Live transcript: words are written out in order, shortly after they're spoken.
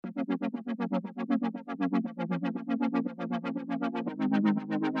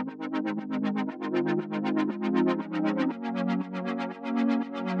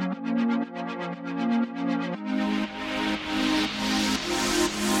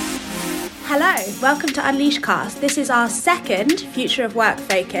Hello, welcome to Unleash Cast. This is our second Future of Work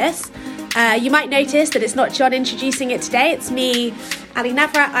focus. You might notice that it's not John introducing it today, it's me, Ali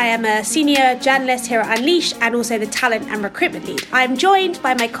Navrat. I am a senior journalist here at Unleash and also the talent and recruitment lead. I'm joined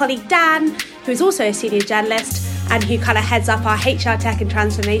by my colleague Dan, who is also a senior journalist and who kind of heads up our HR tech and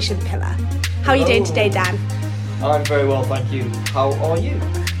transformation pillar. How are you doing today, Dan? I'm very well, thank you. How are you?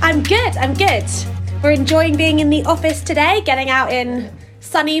 I'm good. We're enjoying being in the office today, getting out in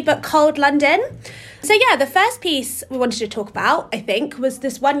sunny but cold London. So yeah, the first piece we wanted to talk about, I think, was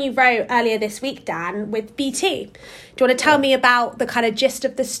this one you wrote earlier this week, Dan, with BT. Do you want to tell me about the kind of gist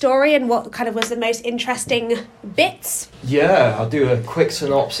of the story and what kind of was the most interesting bits? Yeah, I'll do a quick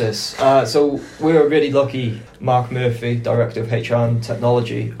synopsis. So we were really lucky. Mark Murphy, Director of HR and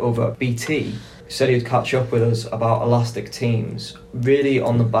Technology over at BT, said he'd catch up with us about Elastic Teams, really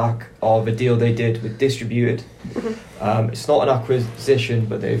on the back of a deal they did with Distributed. It's not an acquisition,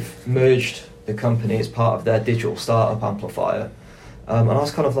 but they've merged the company as part of their digital startup amplifier. And I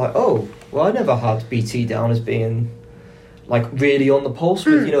was kind of like, oh, well, I never had BT down as being like really on the pulse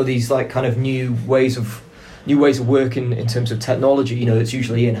with, you know, these like kind of new ways of working in terms of technology, you know, it's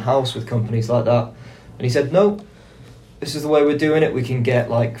usually in-house with companies like that. And he said, no, this is the way we're doing it. We can get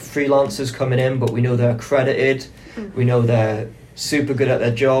like freelancers coming in, but we know they're accredited. We know they're super good at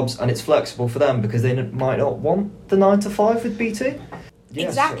their jobs, and it's flexible for them because they might not want the 9 to 5 with BT. Yeah,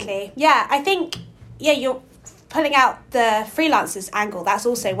 exactly. So. Yeah, I think, you're pulling out the freelancers angle. That's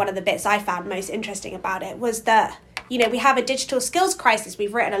also one of the bits I found most interesting about it, was that, you know, we have a digital skills crisis.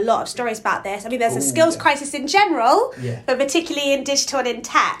 We've written a lot of stories about this. I mean, there's a skills crisis in general, but particularly in digital and in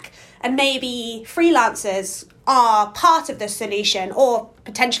tech. And maybe freelancers are part of the solution, or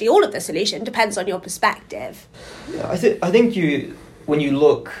potentially all of the solution, depends on your perspective. Yeah, I think when you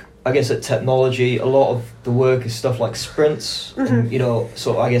look, I guess, at technology, a lot of the work is stuff like sprints, and, you know,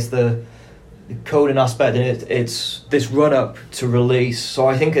 so I guess the coding aspect in it, it's this run up to release. So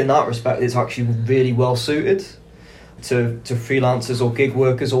I think in that respect, it's actually really well suited to freelancers or gig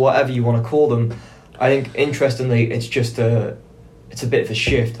workers or whatever you want to call them. I think interestingly, it's a bit of a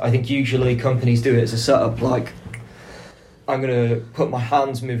shift. I think usually companies do it as a setup, like, I'm going to put my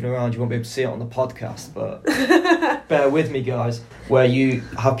hands moving around. You won't be able to see it on the podcast, but bear with me, guys, where you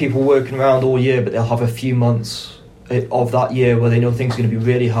have people working around all year, but they'll have a few months of that year where they know things are going to be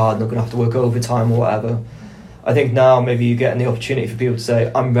really hard and they're going to have to work overtime or whatever. I think now maybe you're getting the opportunity for people to say,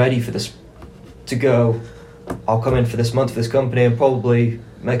 I'm ready for this to go. I'll come in for this month for this company and probably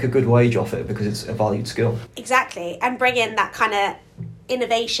make a good wage off it because it's a valued skill. Exactly, and bring in that kind of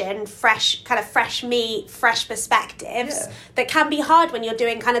innovation, fresh meat, fresh perspectives that can be hard when you're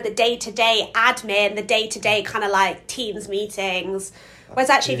doing kind of the day-to-day admin, the day-to-day kind of like Teams meetings. Whereas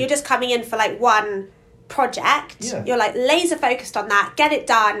actually if you're just coming in for like one project, you're like laser focused on that, get it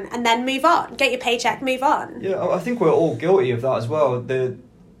done and then move on, get your paycheck, move on. Yeah, I think we're all guilty of that as well. The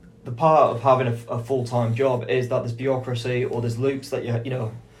part of having a full-time job is that there's bureaucracy or there's loops that you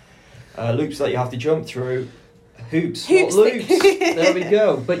have to jump through. Hoops, not loops. There we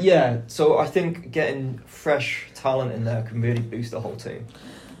go. But yeah, so I think getting fresh talent in there can really boost the whole team.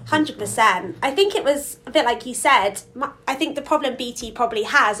 100%. I think it was a bit like you said. I think the problem BT probably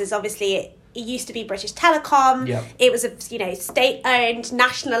has is obviously it used to be British Telecom. Yeah. It was a state-owned,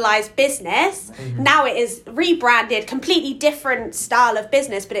 nationalised business. Now it is rebranded, completely different style of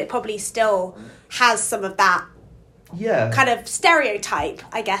business, but it probably still has some of that kind of stereotype,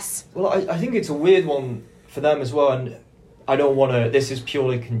 I guess. Well, I think it's a weird one for them as well, and I don't want to, this is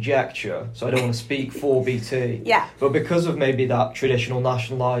purely conjecture, so I don't want to speak for BT. Yeah. But because of maybe that traditional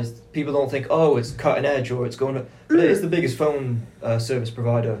nationalised, people don't think, oh, it's cutting edge or it's going to, but it is the biggest phone service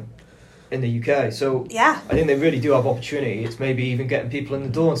provider in the UK. So I think they really do have opportunity. It's maybe even getting people in the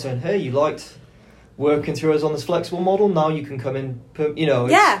door and saying, hey, you liked working through us on this flexible model, now you can come in, you know,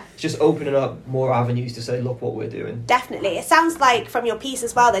 it's just opening up more avenues to say, look what we're doing. Definitely. It sounds like from your piece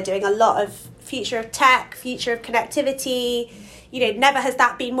as well, they're doing a lot of future of tech, future of connectivity. You know, never has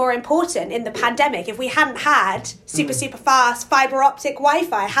that been more important in the pandemic. If we hadn't had super fast fibre optic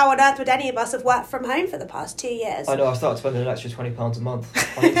Wi-Fi, how on earth would any of us have worked from home for the past 2 years? I know, I started spending an extra £20 a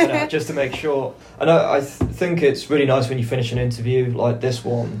month on internet just to make sure. And I think it's really nice when you finish an interview like this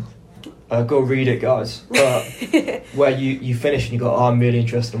one. Go read it, guys. But where you finish and you go, oh, I'm really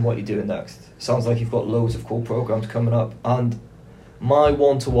interested in what you're doing next. Sounds like you've got loads of cool programs coming up. And my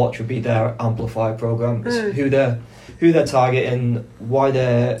one to watch would be their Amplify program. Who they're targeting, why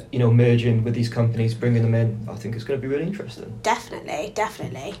they're merging with these companies, bringing them in. I think it's going to be really interesting. Definitely.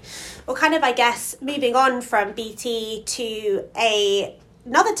 Well, kind of, I guess, moving on from BT to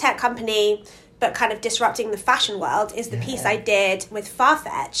another tech company, but kind of disrupting the fashion world, is the piece I did with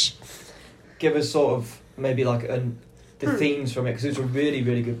Farfetch. give us sort of maybe like the themes from it, because it was a really,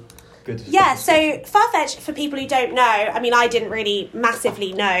 really good. Yeah, so Farfetch, for people who don't know, I mean, I didn't really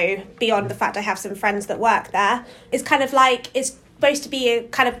massively know beyond the fact I have some friends that work there, is kind of like, it's supposed to be a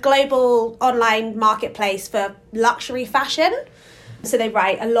kind of global online marketplace for luxury fashion. So they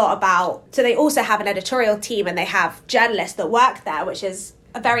write a lot about, so they also have an editorial team and they have journalists that work there, which is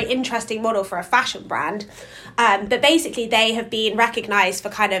a very interesting model for a fashion brand. But basically they have been recognised for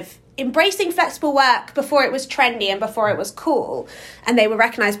kind of embracing flexible work before it was trendy and before it was cool. And they were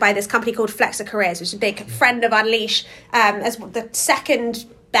recognised by this company called Flexa Careers, which is a big friend of Unleash, as the second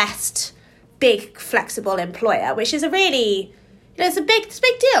best big flexible employer, which is a really, it's a big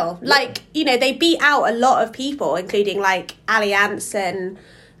deal. Yeah. Like, they beat out a lot of people, including like Allianz and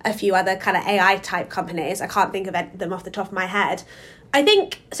a few other kind of AI type companies. I can't think of them off the top of my head. I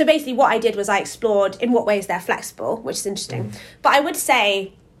think, so basically what I did was I explored in what ways they're flexible, which is interesting. But I would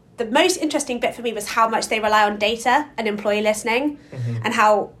say the most interesting bit for me was how much they rely on data and employee listening, and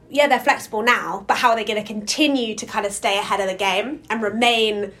how, they're flexible now, but how are they going to continue to kind of stay ahead of the game and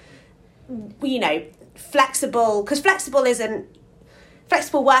remain, flexible, because flexible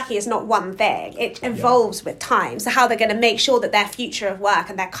working is not one thing. It evolves with time. So how they're going to make sure that their future of work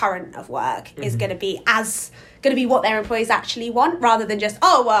and their current of work is going to be what their employees actually want, rather than just,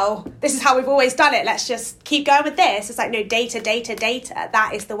 oh, well, this is how we've always done it. Let's just keep going with this. It's like, no, data.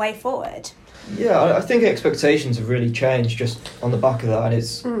 That is the way forward. Yeah, I think expectations have really changed just on the back of that. And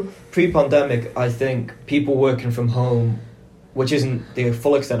it's pre-pandemic, I think people working from home, which isn't the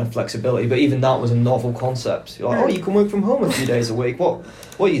full extent of flexibility, but even that was a novel concept. You're like, you can work from home a few days a week. What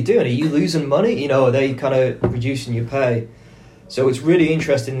are you doing? Are you losing money? Are they kind of reducing your pay? So it's really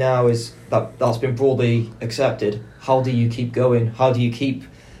interesting now is that's been broadly accepted. How do you keep going? How do you keep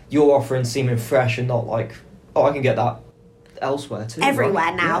your offering seeming fresh and not like, I can get that elsewhere too. Everywhere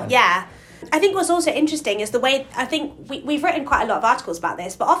right? now, yeah. I think what's also interesting is the way, I think we've written quite a lot of articles about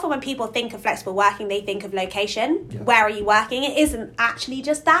this, but often when people think of flexible working, they think of location. Yeah. Where are you working? It isn't actually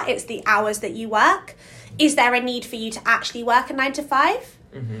just that. It's the hours that you work. Is there a need for you to actually work a 9 to 5?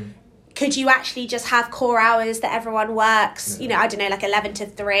 Mm-hmm. Could you actually just have core hours that everyone works, I don't know, like 11 to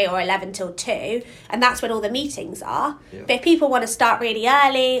 3 or 11 till 2, and that's when all the meetings are. Yeah. But if people want to start really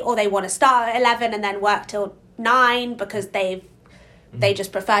early, or they want to start at 11 and then work till 9 because they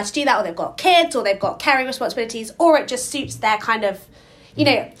just prefer to do that, or they've got kids, or they've got caring responsibilities, or it just suits their kind of,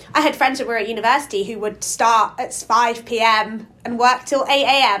 I had friends that were at university who would start at 5 p.m. and work till 8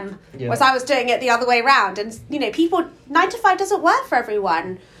 a.m, whereas I was doing it the other way around. And, people, 9 to 5 doesn't work for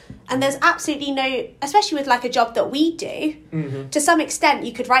everyone. And there's absolutely no, especially with like a job that we do, to some extent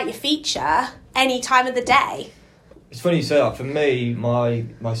you could write your feature any time of the day. It's funny you say that. For me,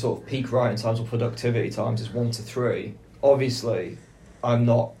 my sort of peak writing times or productivity times is 1 to 3. Obviously, I'm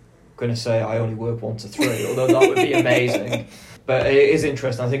not going to say I only work 1 to 3, although that would be amazing. But it is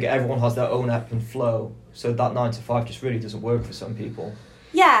interesting. I think everyone has their own ebb and flow. So that 9 to 5 just really doesn't work for some people.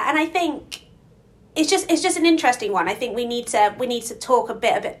 Yeah, and I think it's just an interesting one. I think we need to talk a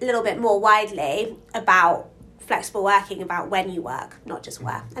little bit more widely about flexible working, about when you work, not just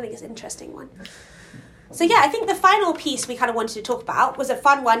where. I think it's an interesting one. So I think the final piece we kind of wanted to talk about was a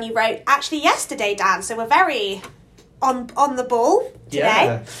fun one you wrote actually yesterday, Dan. So we're very on the ball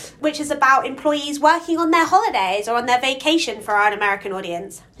today, which is about employees working on their holidays or on their vacation for our American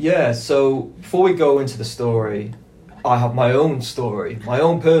audience. Yeah, so before we go into the story, I have my own story, my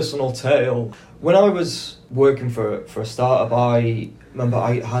own personal tale. When I was working for a startup, I remember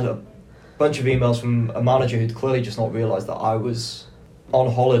I had a bunch of emails from a manager who'd clearly just not realised that I was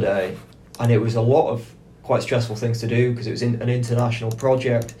on holiday, and it was a lot of quite stressful things to do because it was an international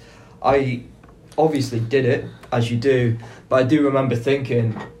project. I obviously did it, as you do, but I do remember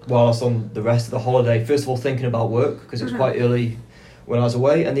thinking, while I was on the rest of the holiday, first of all thinking about work, because it was quite early when I was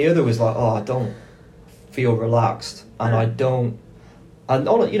away, and the other was like, I don't feel relaxed, and honestly,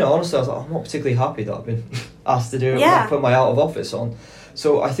 I was like, I'm not particularly happy that I've been asked to do it when I put my out of office on.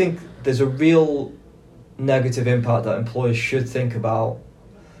 So I think there's a real negative impact that employers should think about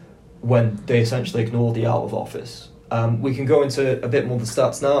when they essentially ignore the out of office. We can go into a bit more of the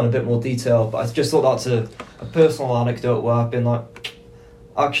stats now and a bit more detail, but I just thought that's a personal anecdote where I've been like,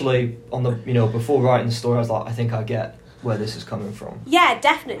 actually, on the before writing the story, I was like, I think I get where this is coming from. Yeah,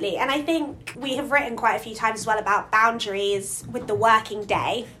 definitely. And I think we have written quite a few times as well about boundaries with the working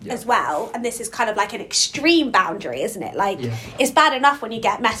day as well. And this is kind of like an extreme boundary, isn't it? Like, it's bad enough when you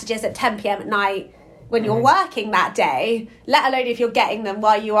get messages at 10 p.m. at night when you're working that day, let alone if you're getting them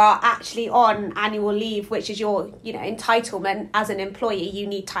while you are actually on annual leave, which is your, entitlement as an employee. You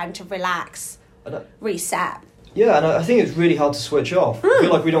need time to relax, reset. Yeah, and I think it's really hard to switch off. I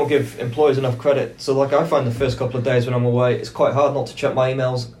feel like we don't give employers enough credit. So, like, I find the first couple of days when I'm away, it's quite hard not to check my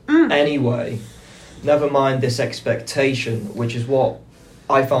emails anyway. Never mind this expectation, which is what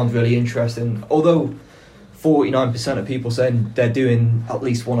I found really interesting. Although 49% of people saying they're doing at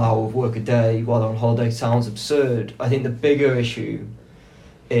least 1 hour of work a day while they're on holiday sounds absurd. I think the bigger issue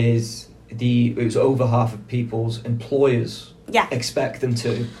is it was over half of people's employers expect them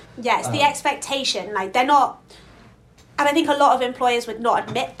to. Yeah, it's the expectation. Like, they're not... And I think a lot of employers would not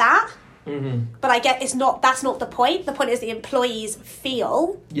admit that. Mm-hmm. But I get that's not the point. The point is the employees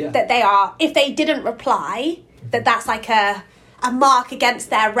feel that they are... If they didn't reply, that's like a mark against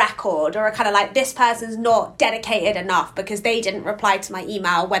their record, or a kind of like, this person's not dedicated enough because they didn't reply to my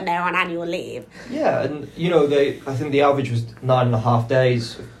email when they're on annual leave. Yeah, and, I think the average was 9.5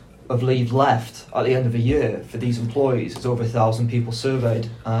 days of leave left at the end of a year for these employees. It's over 1,000 people surveyed.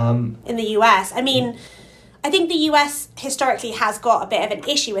 In the US. I mean, I think the US historically has got a bit of an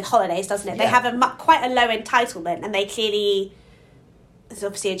issue with holidays, doesn't it? They have quite a low entitlement, and they clearly... It's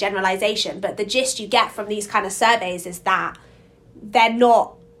obviously a generalisation, but the gist you get from these kind of surveys is that they're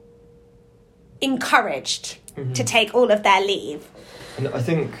not encouraged to take all of their leave. And I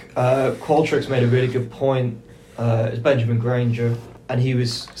think Qualtrics made a really good point. It's Benjamin Granger, and he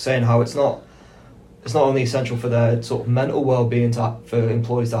was saying how it's not only essential for their sort of mental well-being for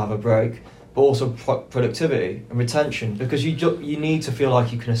employees to have a break, but also productivity and retention, because you need to feel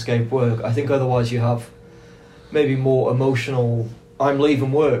like you can escape work. I think otherwise you have maybe more emotional... I'm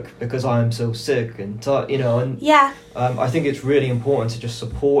leaving work because I'm so sick and I think it's really important to just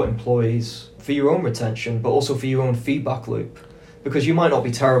support employees for your own retention, but also for your own feedback loop, because you might not be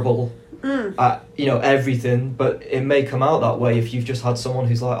terrible at everything, but it may come out that way if you've just had someone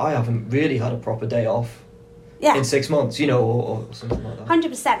who's like, I haven't really had a proper day off in 6 months, or something like that.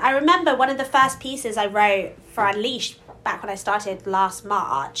 100%. I remember one of the first pieces I wrote for Unleashed back when I started last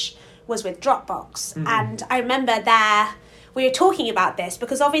March was with Dropbox, and I remember we were talking about this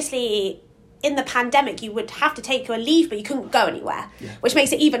because obviously in the pandemic you would have to take your leave, but you couldn't go anywhere, which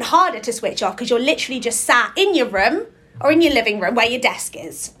makes it even harder to switch off because you're literally just sat in your room or in your living room where your desk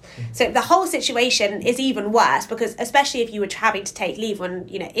is. So the whole situation is even worse, because especially if you were having to take leave when,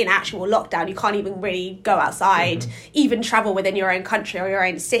 in actual lockdown, you can't even really go outside, even travel within your own country or your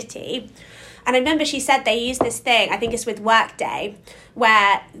own city. And I remember she said they use this thing, I think it's with Workday,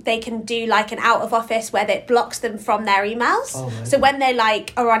 where they can do like an out of office where it blocks them from their emails. Oh, so when they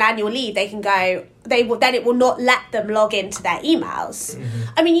are on annual leave, they can go, it will not let them log into their emails.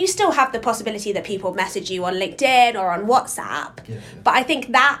 I mean, you still have the possibility that people message you on LinkedIn or on WhatsApp, but I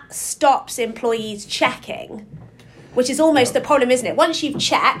think that stops employees checking, which is almost the problem, isn't it? Once you've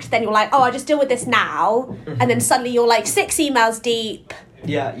checked, then you're like, oh, I'll just deal with this now. And then suddenly you're like 6 emails deep.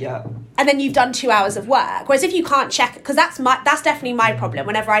 Yeah. And then you've done 2 hours of work. Whereas if you can't check, because that's definitely my problem.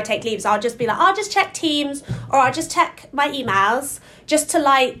 Whenever I take leaves, I'll just be like, I'll just check Teams, or I'll just check my emails just to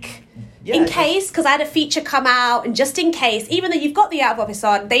in case, because I had a feature come out, and just in case, even though you've got the out of office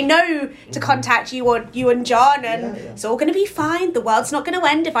on, they know to contact you or you and John, and it's all going to be fine. The world's not going to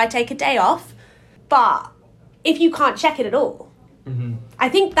end if I take a day off. But if you can't check it at all, I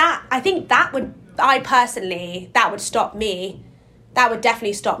think that would stop me. That would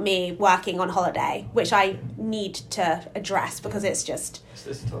definitely stop me working on holiday, which I need to address, because it's just...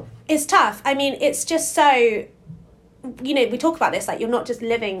 It's tough. It's tough. I mean, it's just so... we talk about this, like, you're not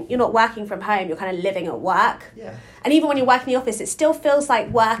working from home, you're kind of living at work. Yeah. And even when you work in the office, it still feels like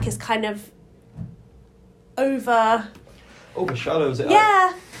work is kind of overshadows it.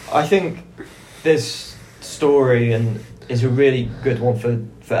 Yeah. I think this story is a really good one for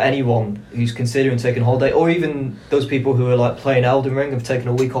anyone who's considering taking a holiday, or even those people who are like playing Elden Ring, have taken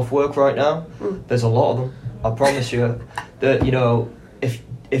a week off work right now. There's a lot of them. I promise you that,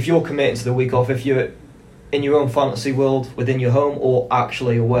 if you're committing to the week off, if you're in your own fantasy world within your home or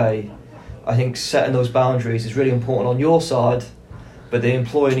actually away, I think setting those boundaries is really important on your side, but the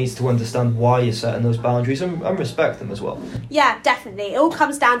employer needs to understand why you're setting those boundaries and respect them as well. Yeah, definitely. It all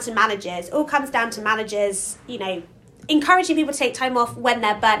comes down to managers. Encouraging people to take time off when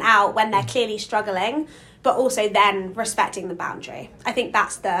they're burnt out, when they're clearly struggling, but also then respecting the boundary. I think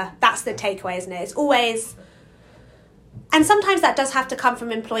that's the takeaway, isn't it? It's always... And sometimes that does have to come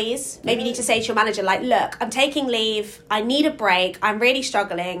from employees. Maybe you need to say to your manager, like, look, I'm taking leave, I need a break, I'm really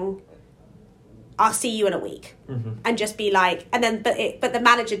struggling, I'll see you in a week. And just be like... And then, but the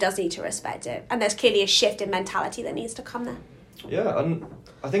manager does need to respect it. And there's clearly a shift in mentality that needs to come there. Yeah, and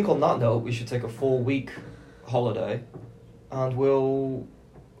I think on that note, we should take a 4-week holiday, and we'll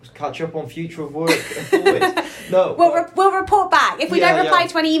catch up on future of work. No, we'll report back. If we don't reply yeah.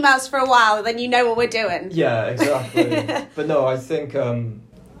 to any emails for a while, then you know what we're doing. Yeah, exactly. But no, I think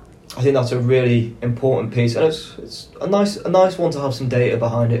that's a really important piece, and it's a nice one to have some data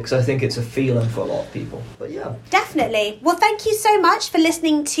behind it, because I think it's a feeling for a lot of people. But yeah, definitely. Well, thank you so much for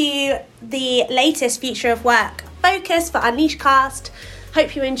listening to the latest Future of Work focus for Unleashcast.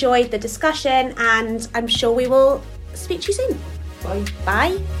 Hope you enjoyed the discussion, and I'm sure we will speak to you soon. bye.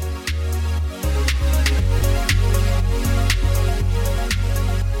 Bye.